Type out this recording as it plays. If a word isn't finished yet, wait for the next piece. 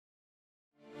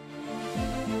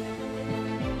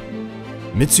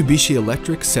Mitsubishi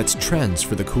Electric sets trends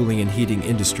for the cooling and heating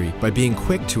industry by being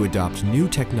quick to adopt new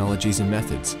technologies and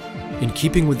methods. In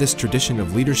keeping with this tradition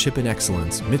of leadership and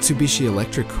excellence, Mitsubishi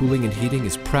Electric Cooling and Heating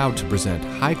is proud to present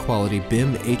high-quality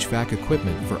BIM HVAC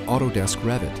equipment for Autodesk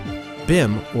Revit.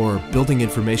 BIM, or Building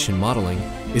Information Modeling,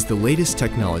 is the latest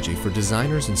technology for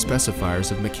designers and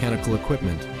specifiers of mechanical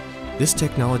equipment. This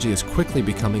technology is quickly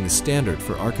becoming the standard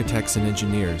for architects and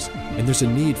engineers, and there's a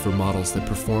need for models that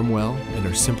perform well and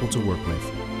are simple to work with.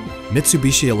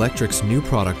 Mitsubishi Electric's new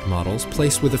product models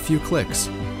place with a few clicks.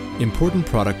 Important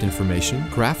product information,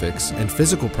 graphics, and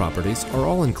physical properties are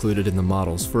all included in the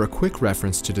models for a quick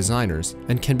reference to designers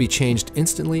and can be changed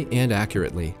instantly and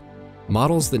accurately.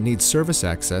 Models that need service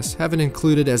access have it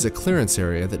included as a clearance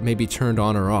area that may be turned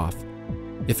on or off.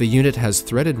 If a unit has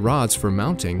threaded rods for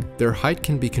mounting, their height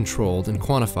can be controlled and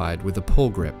quantified with a pull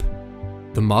grip.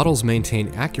 The models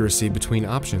maintain accuracy between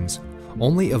options.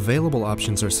 Only available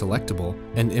options are selectable,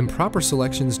 and improper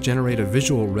selections generate a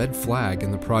visual red flag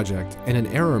in the project and an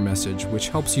error message which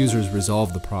helps users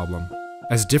resolve the problem.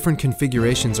 As different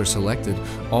configurations are selected,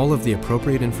 all of the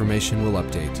appropriate information will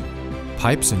update.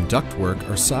 Pipes and ductwork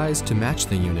are sized to match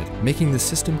the unit, making the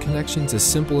system connections as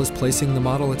simple as placing the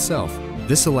model itself.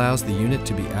 This allows the unit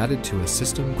to be added to a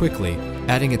system quickly,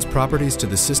 adding its properties to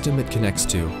the system it connects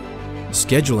to.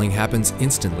 Scheduling happens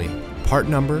instantly. Part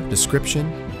number,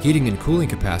 description, heating and cooling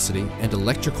capacity, and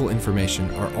electrical information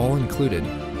are all included.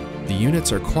 The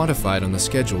units are quantified on the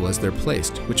schedule as they're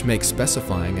placed, which makes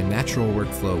specifying a natural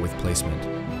workflow with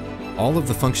placement. All of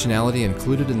the functionality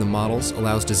included in the models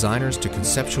allows designers to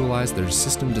conceptualize their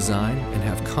system design and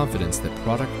have confidence that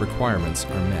product requirements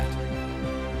are met.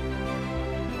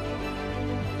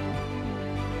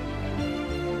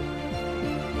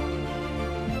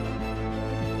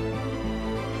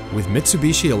 With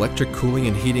Mitsubishi Electric Cooling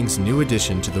and Heating's new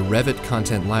addition to the Revit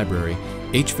content library,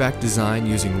 HVAC design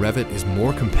using Revit is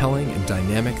more compelling and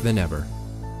dynamic than ever.